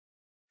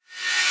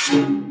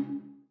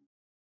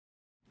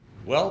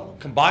Well,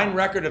 combined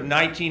record of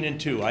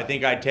 19-2. I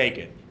think I'd take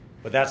it.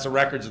 But that's the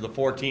records of the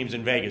 4 teams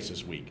in Vegas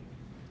this week.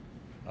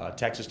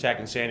 Texas Tech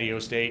and San Diego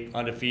State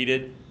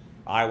undefeated.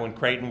 Iowa and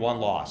Creighton 1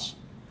 loss.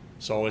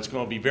 So it's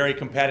going to be very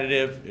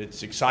competitive.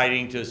 It's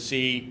exciting to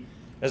see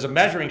as a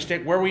measuring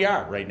stick where we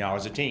are right now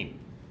as a team.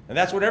 And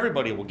that's what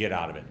everybody will get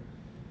out of it.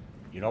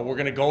 You know, we're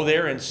going to go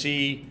there and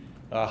see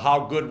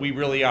how good we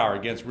really are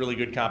against really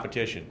good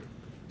competition.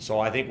 So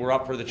I think we're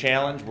up for the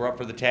challenge, we're up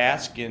for the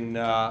task, and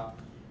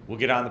we'll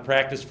get on the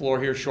practice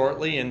floor here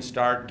shortly and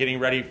start getting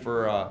ready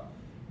for a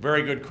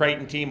very good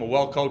Creighton team, a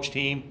well-coached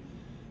team.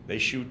 They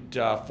shoot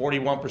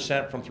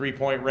 41% from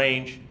three-point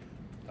range.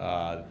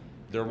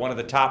 They're one of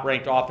the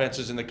top-ranked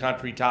offenses in the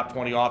country, top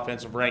 20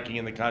 offensive ranking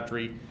in the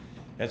country.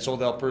 And so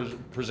they'll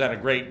present a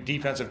great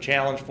defensive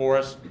challenge for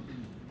us,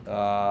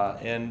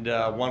 and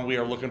one we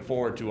are looking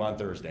forward to on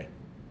Thursday.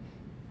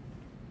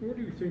 Where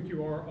do you think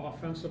you are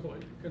offensively,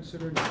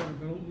 considering you've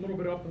been a little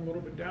bit up and a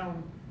little bit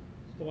down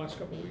the last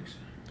couple of weeks?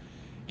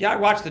 Yeah, I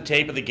watched the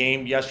tape of the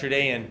game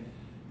yesterday, and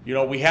you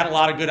know, we had a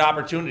lot of good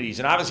opportunities.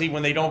 And obviously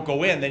when they don't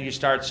go in, then you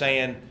start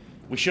saying,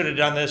 we should have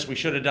done this, we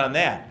should have done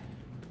that.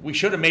 We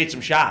should have made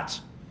some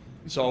shots.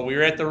 So we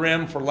were at the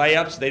rim for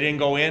layups, they didn't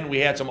go in. We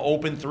had some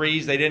open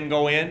threes, they didn't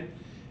go in.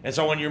 And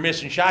so when you're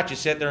missing shots, you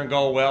sit there and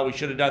go, well, we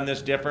should have done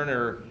this different,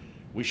 or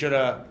we should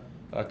have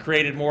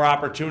created more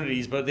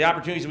opportunities. But the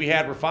opportunities we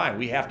had were fine.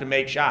 We have to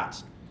make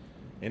shots.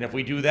 And if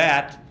we do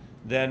that,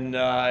 then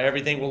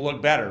everything will look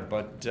better.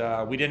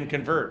 But we didn't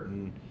convert.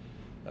 And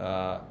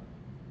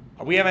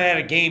we haven't had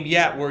a game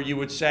yet where you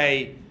would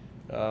say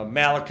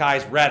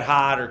Malachi's red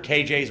hot or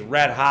KJ's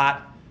red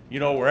hot, you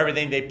know, where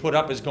everything they put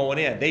up is going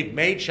in. They've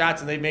made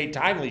shots and they've made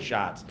timely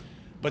shots.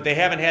 But they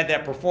haven't had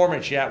that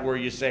performance yet where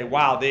you say,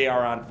 wow, they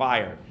are on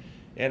fire.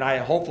 And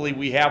hopefully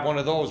we have one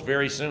of those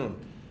very soon.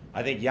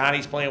 I think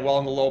Yanni's playing well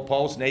in the low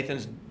post.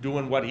 Nathan's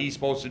doing what he's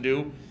supposed to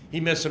do. He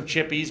missed some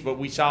chippies, but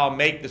we saw him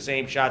make the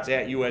same shots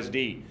at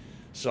USD.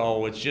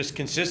 So it's just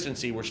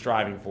consistency we're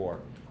striving for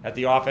at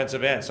the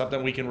offensive end,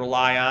 something we can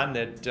rely on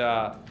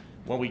that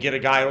when we get a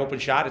guy an open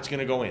shot, it's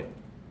going to go in.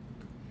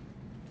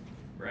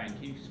 Brian,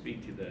 can you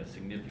speak to the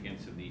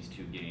significance of these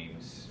 2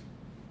 games,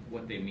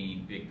 what they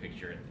mean big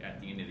picture at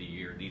the end of the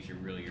year? These are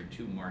really your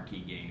 2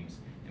 marquee games,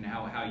 and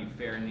how you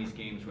fare in these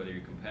games, whether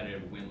you're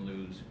competitive, win,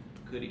 lose,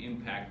 could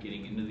impact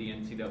getting into the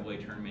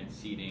NCAA tournament,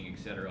 seeding,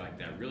 et cetera, like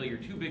that. Really your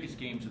 2 biggest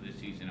games of the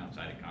season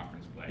outside of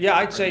conference play. Yeah,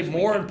 I'd say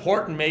more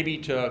important maybe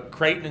to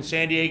Creighton and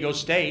San Diego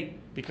State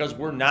because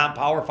we're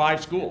non-Power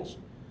 5 schools.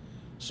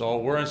 So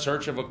we're in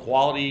search of a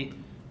quality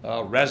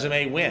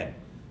resume win.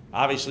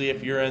 Obviously,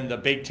 if you're in the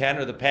Big Ten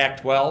or the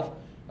Pac-12,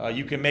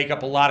 you can make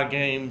up a lot of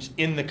games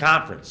in the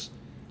conference.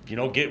 You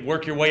know,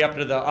 work your way up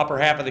to the upper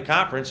half of the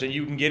conference, and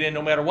you can get in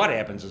no matter what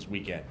happens this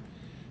weekend.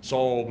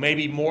 So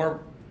maybe more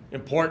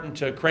important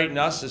to Creighton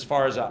us as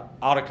far as an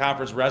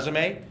out-of-conference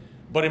resume,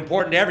 but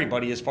important to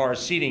everybody as far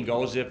as seeding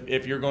goes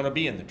if you're going to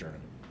be in the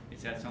tournament.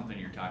 Is that something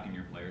you're talking to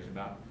your players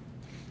about?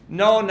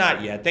 No,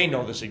 not yet. They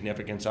know the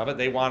significance of it.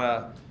 They want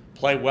to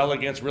play well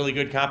against really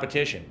good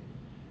competition.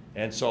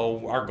 And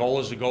so our goal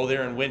is to go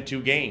there and win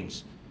 2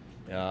 games.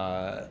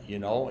 You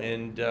know,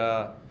 and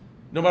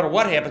no matter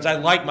what happens, I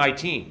like my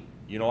team.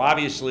 You know,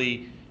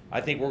 obviously,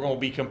 I think we're going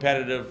to be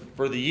competitive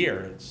for the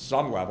year at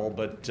some level,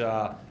 but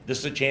this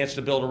is a chance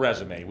to build a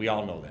resume. We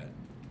all know that.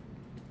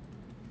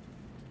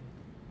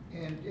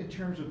 And in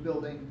terms of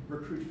building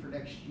recruits for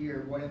next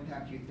year, what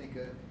impact do you think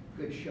a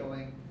good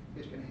showing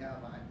is going to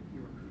have on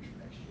your recruits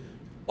for next year?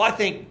 Well, I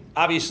think,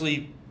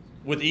 obviously,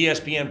 with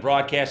ESPN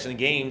broadcasting the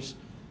games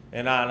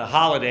and on a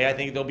holiday, I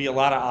think there'll be a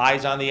lot of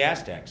eyes on the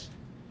Aztecs.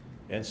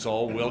 And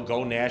so we'll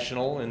go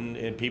national,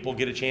 and people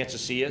get a chance to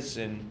see us,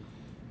 and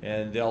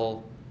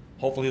they'll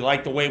hopefully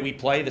like the way we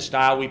play, the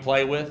style we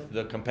play with,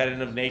 the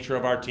competitive nature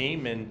of our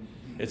team. And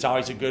it's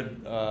always a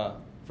good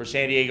for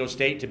San Diego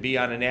State to be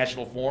on a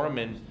national forum,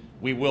 and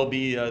we will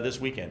be this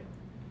weekend.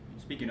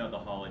 Speaking of the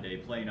holiday,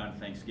 playing on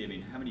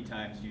Thanksgiving, how many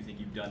times do you think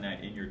you've done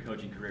that in your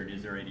coaching career?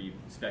 Is there any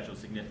special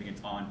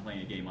significance on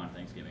playing a game on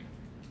Thanksgiving?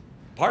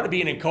 Part of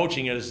being in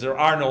coaching is there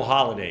are no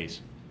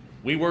holidays.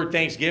 We work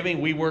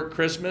Thanksgiving, we work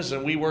Christmas,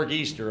 and we work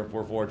Easter if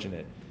we're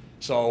fortunate.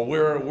 So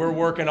we're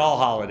working all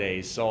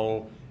holidays.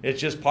 So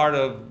it's just part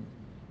of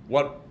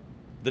what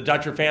the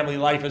Dutcher family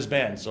life has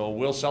been. So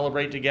we'll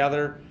celebrate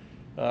together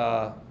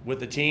with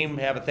the team,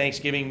 have a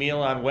Thanksgiving meal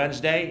on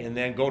Wednesday, and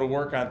then go to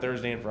work on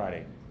Thursday and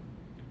Friday.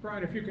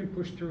 Brian, if you can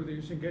push through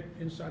these and get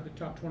inside the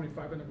top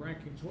 25 in the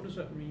rankings, what does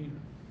that mean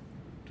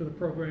to the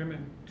program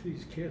and to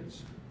these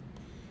kids?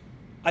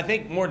 I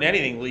think more than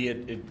anything, Lee,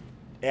 it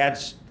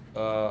adds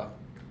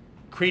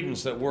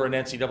credence that we're an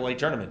NCAA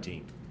tournament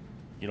team.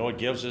 You know, it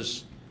gives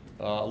us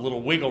a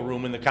little wiggle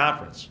room in the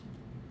conference.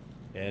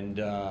 And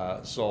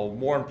so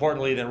more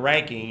importantly than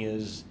ranking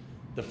is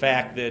the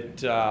fact that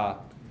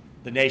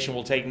the nation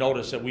will take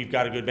notice that we've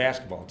got a good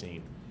basketball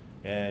team.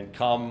 And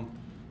come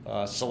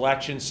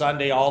selection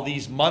Sunday, all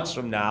these months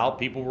from now,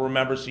 people will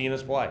remember seeing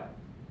us play.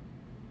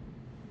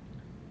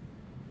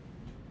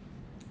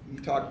 You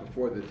talked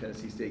before the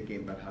Tennessee State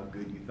game about how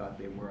good you thought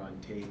they were on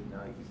tape. Now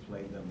that you've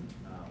played them,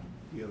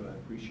 do you have an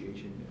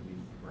appreciation, I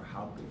mean, for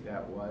how good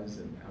that was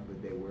and how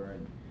good they were,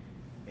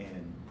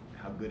 and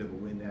how good of a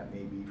win that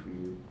may be for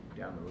you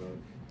down the road?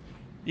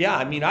 Yeah,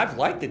 I mean, I've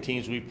liked the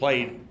teams we've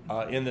played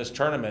in this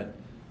tournament.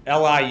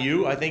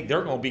 LIU, I think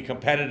they're going to be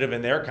competitive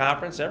in their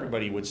conference.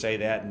 Everybody would say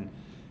that. And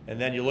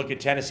then you look at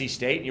Tennessee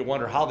State and you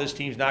wonder how this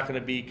team's not going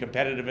to be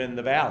competitive in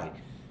the Valley.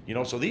 You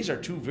know, so these are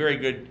two very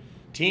good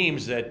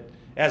teams that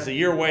as the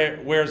year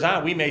wears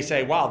on, we may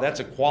say, wow, that's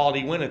a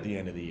quality win at the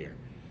end of the year.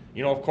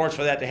 You know, of course,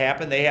 for that to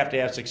happen, they have to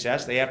have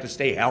success. They have to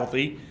stay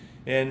healthy.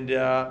 But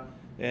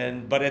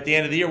at the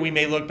end of the year, we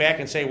may look back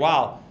and say,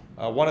 wow,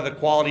 one of the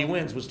quality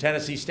wins was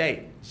Tennessee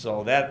State.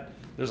 So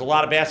there's a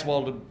lot of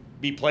basketball to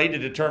be played to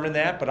determine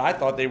that, but I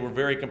thought they were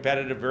very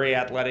competitive, very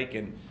athletic,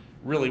 and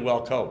really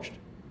well coached.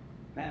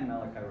 Matt and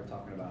Malachi were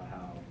talking about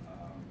how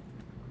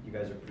you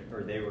guys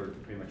they were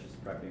pretty much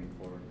just prepping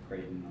for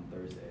Creighton on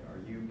Thursday.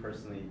 Are you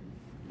personally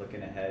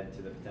looking ahead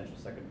to the potential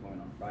second point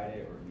on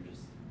Friday, or are you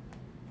just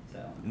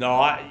set on? No,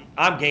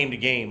 I'm game to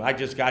game. I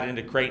just got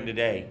into Creighton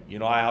today. You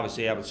know, I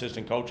obviously have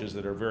assistant coaches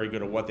that are very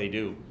good at what they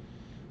do.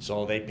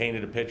 So they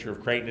painted a picture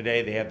of Creighton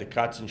today. They had the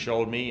cuts and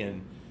showed me,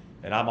 and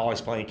I'm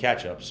always playing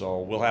catch-up. So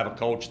we'll have a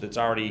coach that's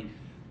already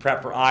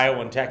prepped for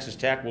Iowa and Texas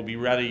Tech. We'll be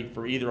ready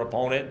for either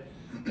opponent.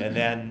 And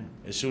then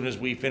as soon as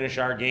we finish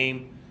our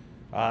game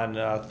on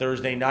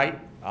Thursday night,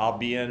 I'll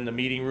be in the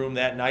meeting room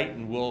that night,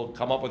 and we'll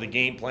come up with a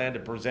game plan to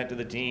present to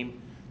the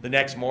team the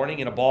next morning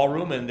in a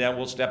ballroom, and then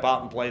we'll step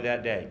out and play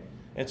that day.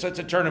 And so it's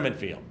a tournament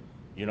feel.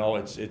 You know,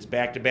 it's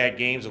back-to-back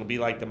games. It'll be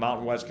like the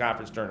Mountain West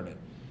Conference tournament.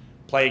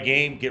 Play a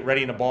game, get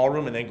ready in a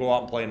ballroom, and then go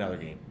out and play another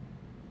game.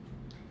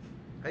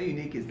 How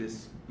unique is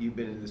this? You've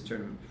been in this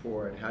tournament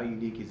before, and how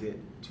unique is it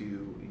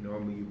to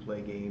normally you play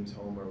games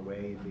home or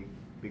away in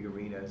big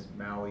arenas?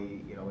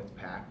 Maui, you know, it's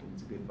packed and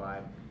it's a good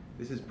vibe.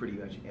 This is pretty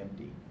much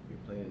empty. You're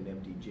playing in an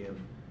empty gym.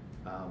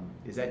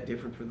 Is that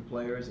different for the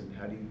players, and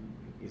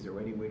is there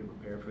any way to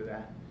prepare for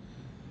that?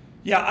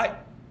 Yeah,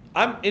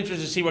 I'm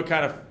interested to see what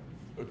kind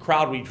of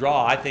crowd we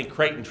draw. I think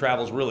Creighton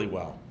travels really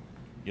well.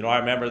 You know, I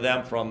remember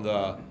them from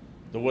the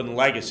Wooden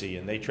Legacy,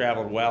 and they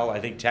traveled well. I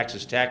think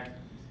Texas Tech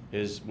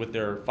is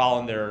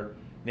following their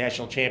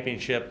national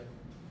championship,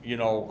 you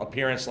know,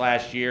 appearance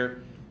last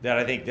year, that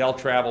I think they'll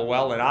travel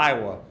well. In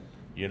Iowa,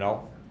 you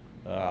know,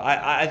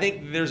 I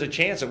think there's a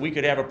chance that we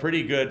could have a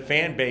pretty good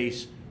fan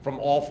base from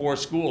all four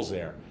schools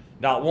there.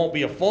 Now, it won't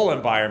be a full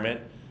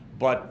environment,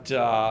 but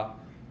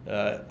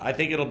I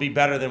think it'll be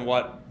better than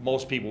what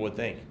most people would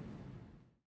think.